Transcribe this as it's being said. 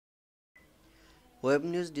Web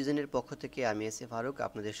news ডিজাইনের পক্ষ থেকে আমি ফারুক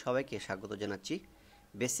আপনাদের সবাইকে স্বাগত জানাচ্ছি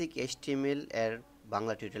বেসিক এইচটিএমএল এর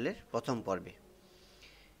বাংলা টিউটোরিয়ালের প্রথম পর্বে।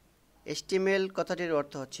 এইচটিএমএল কথাটির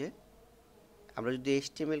অর্থ হচ্ছে, আমরা যদি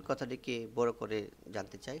এইচটিএমএল কথাটিকে বড় করে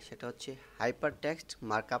জানতে চাই, সেটা হচ্ছে hyper text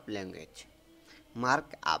markup language. Mark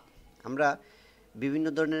up, আমরা বিভিন্ন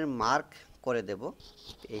ধরনের মার্ক করে দেব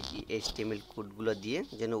এই এইচটিএমএল কোডগুলো দিয়ে,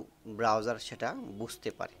 যেন ব্রাউজার সেটা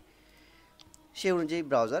বুঝতে পারে। সে অনুযায়ী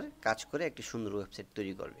ব্রাউজার কাজ করে একটি সুন্দর ওয়েবসাইট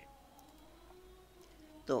তৈরি করবে।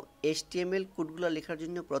 তো এইচটিএমএল কোডগুলো লেখার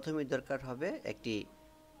জন্য প্রথমেই দরকার হবে একটি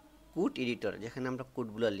কোড এডিটর, যেখানে আমরা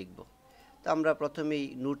কোডগুলো লিখব। তো আমরা প্রথমেই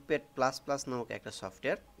নোটপ্যাড প্লাস প্লাস নামক একটা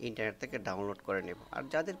সফটওয়্যার ইন্টারনেট থেকে ডাউনলোড করে নেব। আর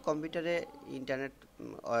যাদের কম্পিউটারে ইন্টারনেট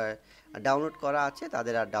ডাউনলোড করা আছে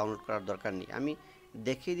তাদের আর ডাউনলোড করার দরকার নেই। আমি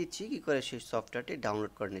দেখিয়ে দিচ্ছি কী করে সেই সফটওয়্যারটি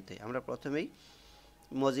ডাউনলোড করে নিতে হয়। আমরা প্রথমেই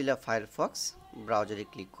মজিলা ফায়ারফক্স ব্রাউজারে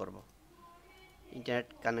ক্লিক করব। ইন্টারনেট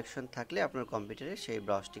কানেকশন থাকলে আপনার কম্পিউটারে সেই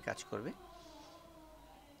ব্রাউজারটি কাজ করবে।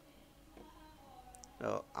 তো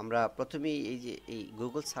আমরা প্রথমেই এই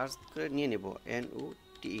গুগল সার্চ করে নিয়ে নেব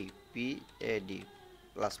NOTPAD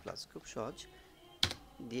প্লাস প্লাস, খুব সহজ,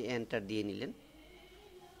 দিয়ে এন্টার দিয়ে নিলেন।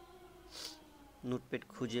 নোটপ্যাড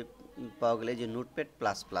খুঁজে পাওয়া গেলে যে নোটপ্যাড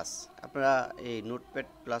প্লাস প্লাস, আপনারা এই নোটপ্যাড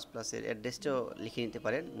প্লাস প্লাসের অ্যাড্রেসটাও লিখে নিতে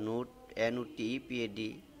পারেন, NOTPAD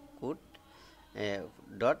কোড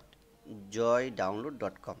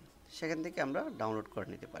 .joydownload.com, সেখান থেকে আমরা ডাউনলোড করে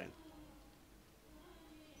নিতে পারেন।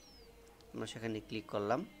 আমরা সেখানে ক্লিক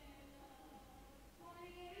করলাম।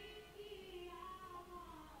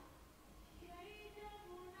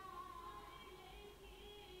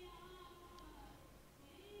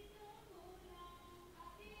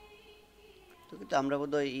 তো কিন্তু আমরা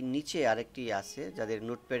বোধহয় এই নিচে আরেকটি আছে যাদের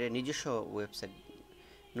নোটপ্যাডের নিজস্ব website,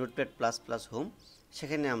 notepad plus plus home,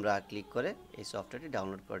 সেখানে আমরা ক্লিক করে এই সফটওয়্যারটি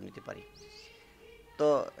ডাউনলোড করে নিতে পারি। তো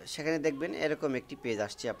সেখানে দেখবেন এরকম একটি পেজ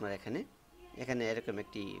আসছে আপনার এখানে এরকম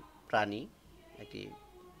একটি প্রাণী একটি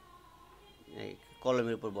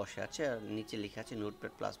কলমের উপর বসে আছে, আর নিচে লেখা আছে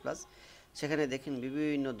নোটপ্যাড প্লাস প্লাস। সেখানে দেখেন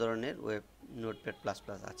বিভিন্ন ধরনের নোটপ্যাড প্লাস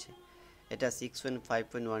প্লাস আছে। এটা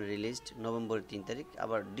 6.5.1 রিলিজড নভেম্বরের 3 তারিখ,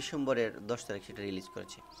 আবার ডিসেম্বরের 10 তারিখ সেটা রিলিজ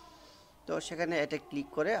করেছে। তো সেখানে এটা ক্লিক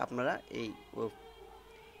করে আপনারা এই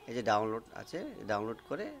যে ডাউনলোড আছে, ডাউনলোড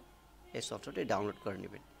করে এই সফটওয়্যারটি ডাউনলোড করে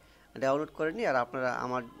নেবেন। ডাউনলোড করে নিয়ে আর আপনারা,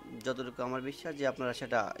 আমার যতটুকু আমার বিশ্বাস যে আপনারা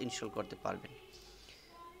সেটা ইনস্টল করতে পারবেন।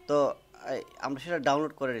 তো আমরা সেটা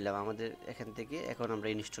ডাউনলোড করে নিলাম আমাদের এখান থেকে। এখন আমরা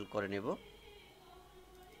ইনস্টল করে নেব।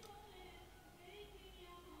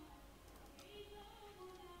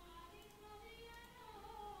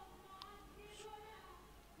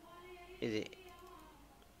 এই যে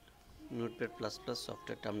নোটপ্যাড প্লাস প্লাস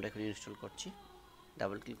সফটওয়্যারটা আমরা এখন ইনস্টল করছি।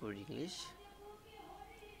 ডাবল ক্লিক করে ইংলিশ,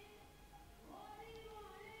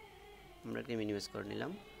 আমরা একটা মিনিমাইজ করে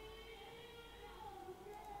নিলাম।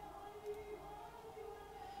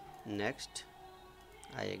 Next,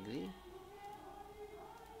 I agree,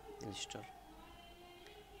 install.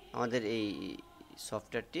 আমাদের এই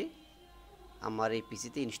সফটওয়্যারটি আমার এই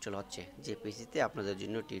পিসিতে ইনস্টল হচ্ছে, যে পিসিতে আপনাদের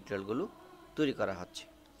জন্য টিউটোরিয়ালগুলো তৈরি করা হচ্ছে।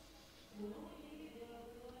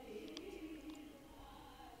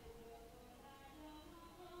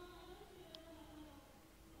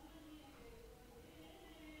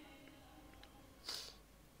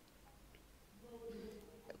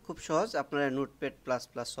 খুব সহজ, আপনার নোটপ্যাড প্লাস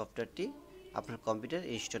প্লাস সফটওয়্যারটি আপনার কম্পিউটার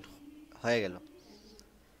ইনস্টল হয়ে গেল।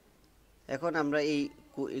 এখন আমরা এই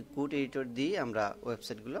কোড এডিটর দিয়ে আমরা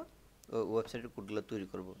ওয়েবসাইটের কোডগুলো তৈরি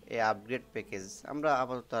করব। এই আপগ্রেড প্যাকেজ আমরা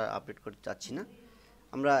আপাতত আপডেট করতে চাচ্ছি না,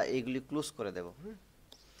 আমরা এইগুলি ক্লোজ করে দেব।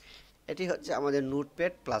 এটি হচ্ছে আমাদের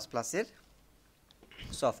নোটপ্যাড প্লাস প্লাসের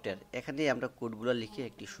সফটওয়্যার। এখানে আমরা কোডগুলো লিখে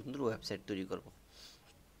একটি সুন্দর ওয়েবসাইট তৈরি করব।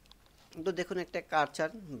 তো দেখুন একটা কার্সার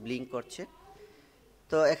ব্লিঙ্ক করছে।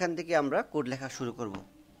 তো এখান থেকে আমরা কোড লেখা শুরু করব।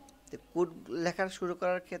 তো কোড লেখা শুরু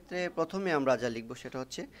করার ক্ষেত্রে প্রথমে আমরা যা লিখব সেটা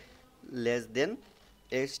হচ্ছে less than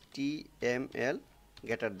HTML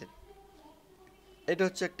greater than. এটা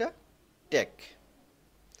হচ্ছে একটা ট্যাগ,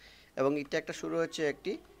 এবং এই ট্যাগটা শুরু হচ্ছে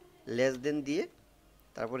একটি লেস দেন দিয়ে,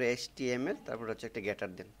 তারপরে HTML, তারপরে হচ্ছে একটা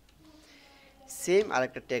গ্রেটার দেন। সেম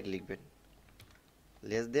আরেকটা ট্যাগ লিখবেন,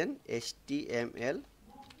 less than HTML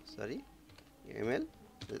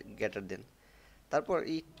greater than. তারপর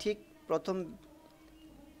এই ঠিক প্রথম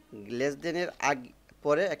লেস দেনের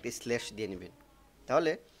পরে একটা স্ল্যাশ দিয়ে নেবেন।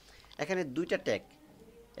 তাহলে এখানে দুইটা ট্যাগ,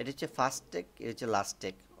 এটা হচ্ছে ফার্স্ট ট্যাগ, এটা হচ্ছে লাস্ট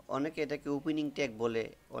ট্যাগ। অনেকে এটাকে ওপেনিং ট্যাগ বলে,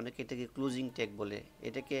 অনেকে এটাকে ক্লোজিং ট্যাগ বলে,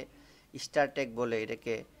 এটাকে স্টার ট্যাগ বলে,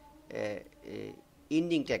 এটাকে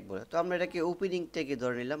এন্ডিং ট্যাগ বলে। তো আমরা এটাকে ওপেনিং ট্যাগে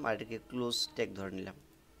ধরে নিলাম, আর এটাকে ক্লোজ ট্যাগ ধরে নিলাম।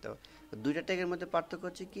 তো দুইটা ট্যাগের মধ্যে পার্থক্য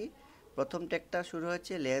হচ্ছে কি, প্রথম ট্যাগটা শুরু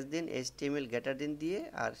হচ্ছে less than HTML greater than দিয়ে,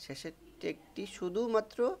 আর শেষের ট্যাগটি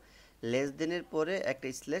শুধুমাত্র লেস দেনের পরে একটা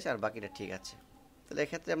স্ল্যাশ, আর বাকিটা ঠিক আছে। তাহলে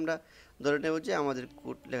এক্ষেত্রে আমরা ধরে নেব যে আমাদের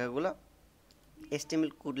কোড লেখাগুলো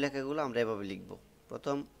HTML কোড লেখাগুলো আমরা এভাবে লিখব।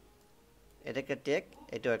 প্রথম এটা একটা ট্যাগ,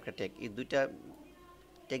 এটাও একটা ট্যাগ, এই দুইটা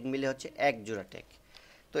ট্যাগ মিলে হচ্ছে এক জোড়া ট্যাগ।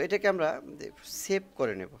 তো এটাকে আমরা সেভ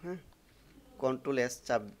করে নেব। হ্যাঁ, Ctrl+S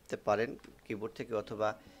চাপতে পারেন কিবোর্ড থেকে, অথবা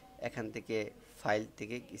এখান থেকে ফাইল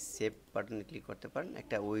থেকে সেভ বাটনে ক্লিক করতে পারেন,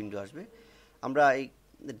 একটা উইন্ডো আসবে। আমরা এই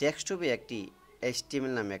ডেস্কটপে একটি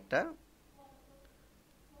HTML নামে একটা,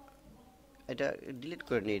 এটা ডিলিট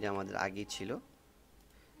করে নিই, এটা আমাদের আগেই ছিল।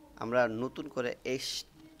 আমরা নতুন করে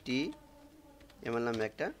HTML নামে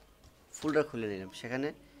একটা ফোল্ডার খুলে নিলাম, সেখানে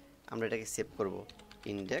আমরা এটাকে সেভ করব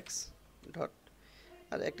ইন্ডেক্স ডট।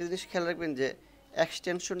 আর একটা জিনিস খেয়াল রাখবেন যে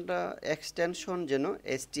এক্সটেনশন যেন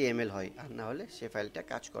HTML হয়, আর না হলে সে ফাইলটা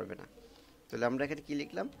কাজ করবে না। তাহলে আমরা এখানে কি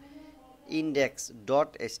লিখলাম, ইন্ডেক্স ডট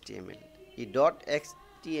HTML। এই ডট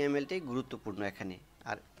HTMLটাই গুরুত্বপূর্ণ এখানে,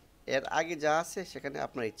 আর এর আগে যা আছে সেখানে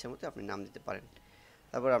আপনার ইচ্ছা মতো আপনি নাম দিতে পারেন।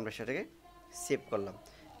 তারপর আমরা সেটাকে সেভ করলাম।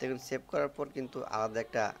 দেখুন সেভ করার পর কিন্তু আলাদা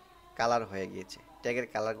একটা কালার হয়ে গিয়েছে, ট্যাগের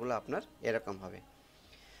কালারগুলো আপনার এরকম হবে।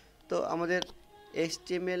 তো আমাদের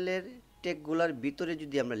HTML এর ট্যাগগুলোর ভিতরে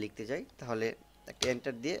যদি আমরা লিখতে যাই, তাহলে একটা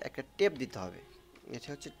এন্টার দিয়ে একটা ট্যাব দিতে হবে।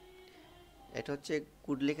 এটা হচ্ছে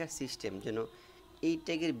কোড লেখার সিস্টেম, যেন এই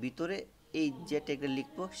ট্যাগের ভিতরে এই যে ট্যাগটা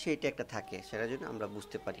লিখবো সেই ট্যাগটা থাকে, সেটার জন্য আমরা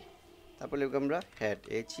বুঝতে পারি। তারপর লিখব আমরা হেড,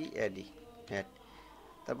 HEAD, হেড।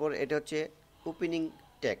 তারপর এটা হচ্ছে ওপেনিং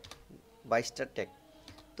ট্যাগ, 22টা ট্যাগ।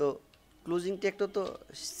 তো ক্লোজিং ট্যাগটা তো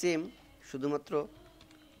সেম, শুধুমাত্র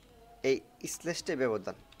এই স্ল্যাশটা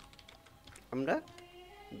ব্যবধান। আমরা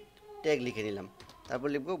ট্যাগ লিখে নিলাম, তারপর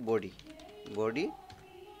লিখব বডি,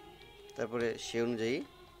 তারপরে সে অনুযায়ী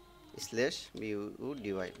স্ল্যাশ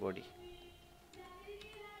BUDY বডি।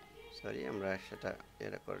 সরি, আমরা সেটা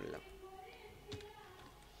এটা করে নিলাম।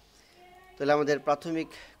 তাহলে আমাদের প্রাথমিক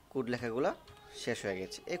কোড লেখাগুলো শেষ হয়ে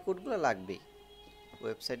গেছে। এই কোডগুলো লাগবেই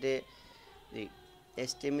ওয়েবসাইটে,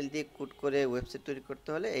 HTML দিয়ে কোড করে ওয়েবসাইট তৈরি করতে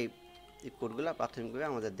হলে এই কোডগুলো প্রাথমিকভাবে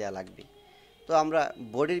আমাদের দেয়া লাগবে। তো আমরা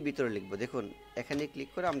বডির ভিতরে লিখব। দেখুন এখানে ক্লিক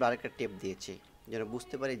করে আমরা আরেকটা ট্যাব দিয়েছি, যেন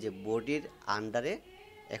বুঝতে পারি যে বডির আন্ডারে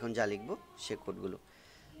এখন যা লিখব সে কোডগুলো।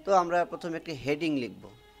 তো আমরা প্রথমে একটি হেডিং লিখব।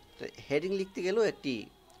 তো হেডিং লিখতে গেলেও একটি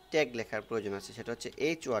ট্যাগ লেখার প্রয়োজন আছে, সেটা হচ্ছে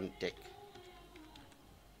H1 ট্যাগ।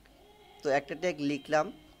 তো একটা ট্যাগ লিখলাম,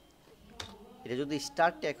 এটা যদি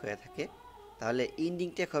স্টার্ট ট্যাগ হয়ে থাকে তাহলে এন্ডিং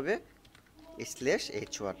ট্যাগ হবে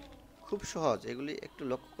 /H1। খুব সহজ, এগুলি একটু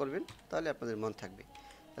লক্ষ্য করবেন তাহলে আপনাদের মন থাকবে।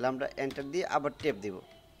 তাহলে আমরা এন্টার দিয়ে আবার ট্যাব দেব,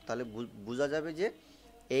 তাহলে বোঝা যাবে যে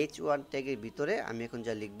H1 ট্যাগের ভিতরে আমি এখন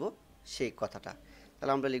যা লিখব সেই কথাটা।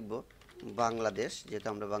 তাহলে আমরা লিখব বাংলাদেশ, যেহেতু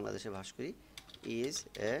আমরা বাংলাদেশে বাস করি, ইজ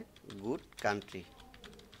এ গুড কান্ট্রি।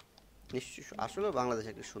 নিশ্চয় আসলে বাংলাদেশ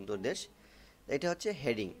একটি সুন্দর দেশ। এটা হচ্ছে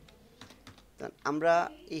হেডিং। আমরা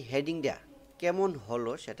এই হেডিংটা কেমন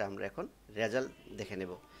হলো সেটা আমরা এখন রেজাল্ট দেখে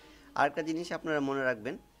নেব। আরেকটা জিনিস আপনারা মনে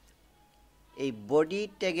রাখবেন, এই বডি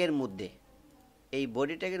ট্যাগের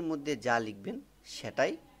মধ্যে যা লিখবেন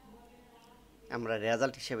সেটাই আমরা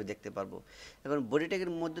রেজাল্ট হিসেবে দেখতে পারবো। এখন বডি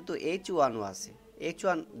ট্যাগের মধ্যে তো H1ও আছে,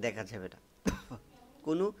 H1 দেখা যাবে না,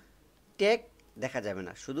 কোনো ট্যাগ দেখা যাবে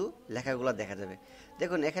না, শুধু লেখাগুলো দেখা যাবে।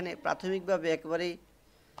 দেখুন এখানে প্রাথমিকভাবে একেবারে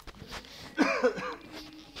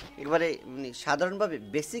সাধারণভাবে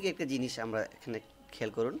বেসিক একটা জিনিস আমরা এখানে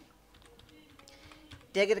খেয়াল করুন,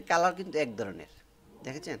 ট্যাগের কালার কিন্তু এক ধরনের,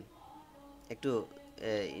 দেখেছেন, একটু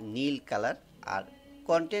নীল কালার, আর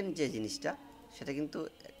কন্টেন্ট যে জিনিসটা সেটা কিন্তু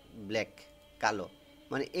ব্ল্যাক, কালো,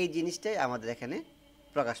 মানে এই জিনিসটাই আমাদের এখানে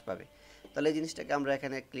প্রকাশ পাবে। তাহলে এই জিনিসটাকে আমরা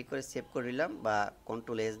এখানে ক্লিক করে সেভ করে নিলাম, বা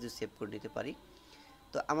Ctrl+S দিয়ে সেভ করে নিতে পারি।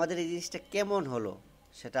 তো আমাদের এই জিনিসটা কেমন হলো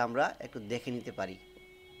সেটা আমরা একটু দেখে নিতে পারি।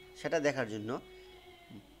 সেটা দেখার জন্য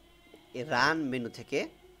রান মেনু থেকে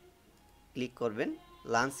ক্লিক করবেন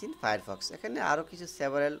লঞ্চ ইন ফায়ারফক্স। এখানে আরও কিছু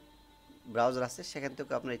সেভারাল ব্রাউজার আছে, সেখান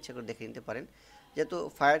থেকে আপনারা ইচ্ছা করে দেখে নিতে পারেন। যেহেতু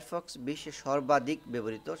ফায়ারফক্স বিশ্বে সর্বাধিক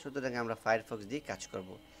ব্যবহৃত, সুতরাং আমরা ফায়ারফক্স দিয়ে কাজ করব।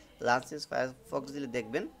 লঞ্চ ইন ফায়ারফক্স দিলে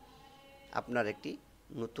দেখবেন আপনার একটি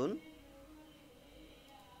নতুন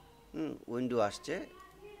উইন্ডো আসছে,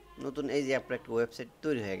 নতুন এই যে আপনার একটা ওয়েবসাইট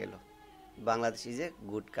তৈরি হয়ে গেল, Bangladesh is a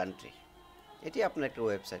good country. এটি আপনার একটা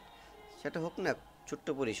ওয়েবসাইট, সেটা হোক না ছোট্ট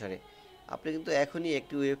পরিসরে, আপনি কিন্তু এখনই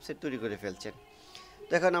একটি ওয়েবসাইট তৈরি করে ফেলছেন।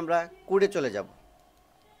 তো এখন আমরা কোডে চলে যাব।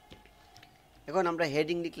 এখন আমরা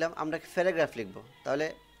হেডিং লিখলাম, আমরা প্যারাগ্রাফ লিখব। তাহলে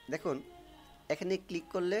দেখুন এখানে ক্লিক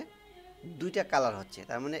করলে দুইটা কালার হচ্ছে,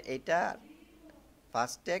 তার মানে এটা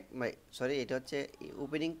ফার্স্ট ট্যাগ, এটা হচ্ছে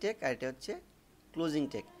ওপেনিং ট্যাগ, আর এটা হচ্ছে ক্লোজিং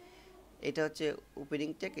ট্যাগ। এটা হচ্ছে ওপেনিং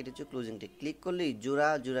ট্যাগ, এটা হচ্ছে ক্লোজিং ট্যাগ। ক্লিক করলেই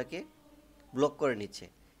জোড়াকে ব্লক করে নিচ্ছে।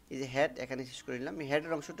 এই যে হেড এখানে শেষ করে নিলাম।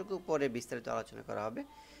 হেডের অংশটুকু পরে বিস্তারিত আলোচনা করা হবে।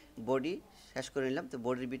 বডি শেষ করে নিলাম। তো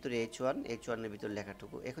বডির ভিতরে H1 এর ভিতরে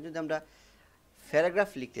লেখাটুকু। এখন যদি আমরা প্যারাগ্রাফ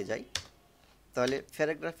লিখতে যাই, তাহলে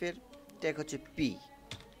প্যারাগ্রাফের ট্যাগ হচ্ছে পি।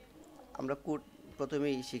 আমরা কোড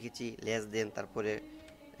প্রথমেই শিখেছি লেস দেন, তারপরে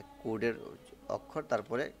কোডের অক্ষর,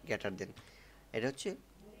 তারপরে গ্রেটার দেন। এটা হচ্ছে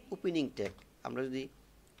ওপেনিং ট্যাগ। আমরা যদি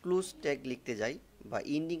ক্লোজ ট্যাগ লিখতে যাই বা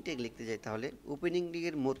এন্ডিং ট্যাগ লিখতে যাই, তাহলে ওপেনিং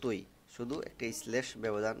ট্যাগের মতোই শুধু একটা স্ল্যাশ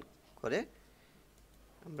ব্যবধান করে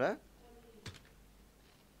আমরা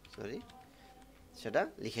সেটা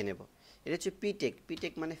লিখে নেব। এটা হচ্ছে পি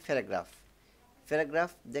ট্যাগ মানে প্যারাগ্রাফ।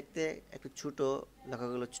 প্যারাগ্রাফ দেখতে একটু ছোট,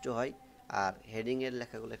 লেখাগুলো ছোট হয়, আর হেডিংয়ের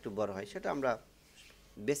লেখাগুলো একটু বড় হয়, সেটা আমরা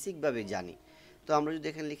বেসিকভাবে জানি। তো আমরা যদি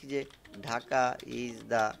এখানে লিখি যে Dhaka is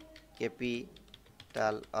the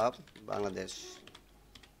capital of Bangladesh,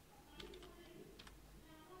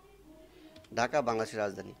 Dhaka বাংলাদেশের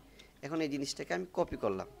রাজধানী। এখন এই জিনিসটাকে আমি কপি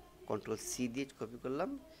করলাম, Ctrl+C দিয়ে কপি করলাম,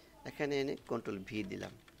 এখানে এনে Ctrl+V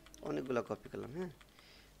দিলাম, অনেকগুলো কপি করলাম। হ্যাঁ,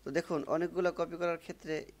 তো দেখুন অনেকগুলো কপি করার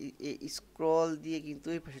ক্ষেত্রে স্ক্রল দিয়ে কিন্তু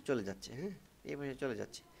এই পাশে চলে যাচ্ছে। হ্যাঁ, এই পাশে চলে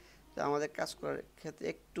যাচ্ছে। তো আমাদের কাজ করার ক্ষেত্রে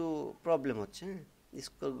একটু প্রবলেম হচ্ছে। হ্যাঁ,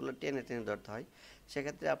 স্ক্রলগুলো টেনে টেনে ধরতে হয়।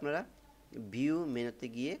 সেক্ষেত্রে আপনারা ভিউ মেনুতে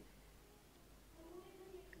গিয়ে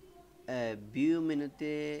ভিউ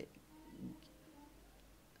মেনুতে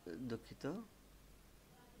দুঃখিত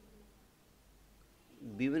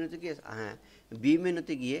ভিউ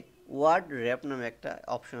মেনুতে গিয়ে ওয়ার্ড র্যাপ নামে একটা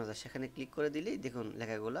অপশন আছে, সেখানে ক্লিক করে দিলেই দেখুন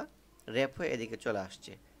লেখাগুলো র্যাপ হয়ে এদিকে চলে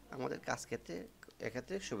আসছে। আমাদের কাজ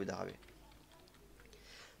এক্ষেত্রে সুবিধা হবে।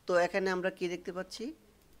 তো এখানে আমরা কি দেখতে পাচ্ছি,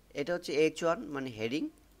 এটা হচ্ছে H1 মানে হেডিং,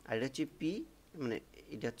 আর এটা হচ্ছে P মানে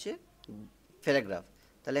এটা হচ্ছে প্যারাগ্রাফ।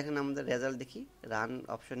 তাহলে এখানে আমাদের রেজাল্ট দেখি। রান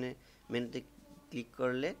অপশনে মেনুতে ক্লিক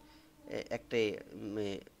করলে একটা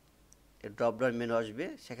ড্রপ ডাউন মেনু আসবে,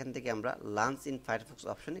 সেখান থেকে আমরা লঞ্চ ইন ফায়ারফক্স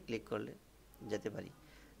অপশনে ক্লিক করলে যেতে পারি।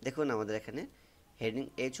 দেখুন আমাদের এখানে হেডিং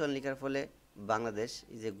H1 লেখার ফলে Bangladesh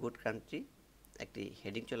is a good country একটি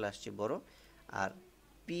হেডিং চলে আসছে বড়, আর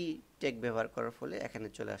পি ট্যাগ ব্যবহার করার ফলে এখানে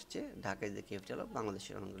চলে আসছে Dhaka is the capital of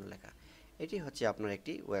বাংলাদেশের অনেকগুলো লেখা। এটি হচ্ছে আপনার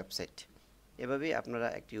একটি ওয়েবসাইট। এভাবেই আপনারা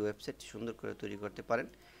একটি ওয়েবসাইট সুন্দর করে তৈরি করতে পারেন।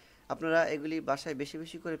 আপনারা এগুলি বাসায় বেশি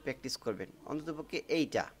বেশি করে প্র্যাকটিস করবেন। অন্ততপক্ষে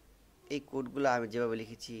এই কোডগুলো আমি যেভাবে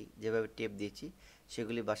লিখেছি, যেভাবে টেপ দিয়েছি,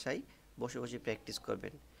 সেগুলি বাসায় বসে বসে প্র্যাকটিস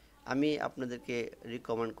করবেন। আমি আপনাদেরকে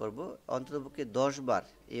রিকমেন্ড করব অন্ততপক্ষে 10 বার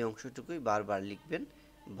এই অংশটুকুই বারবার লিখবেন,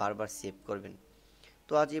 বারবার সেভ করবেন।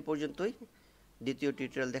 তো আজ এ পর্যন্তই। দ্বিতীয়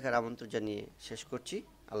টিউটোরিয়াল দেখার আমন্ত্রণ জানিয়ে শেষ করছি।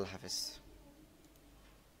 আল্লাহ হাফেজ।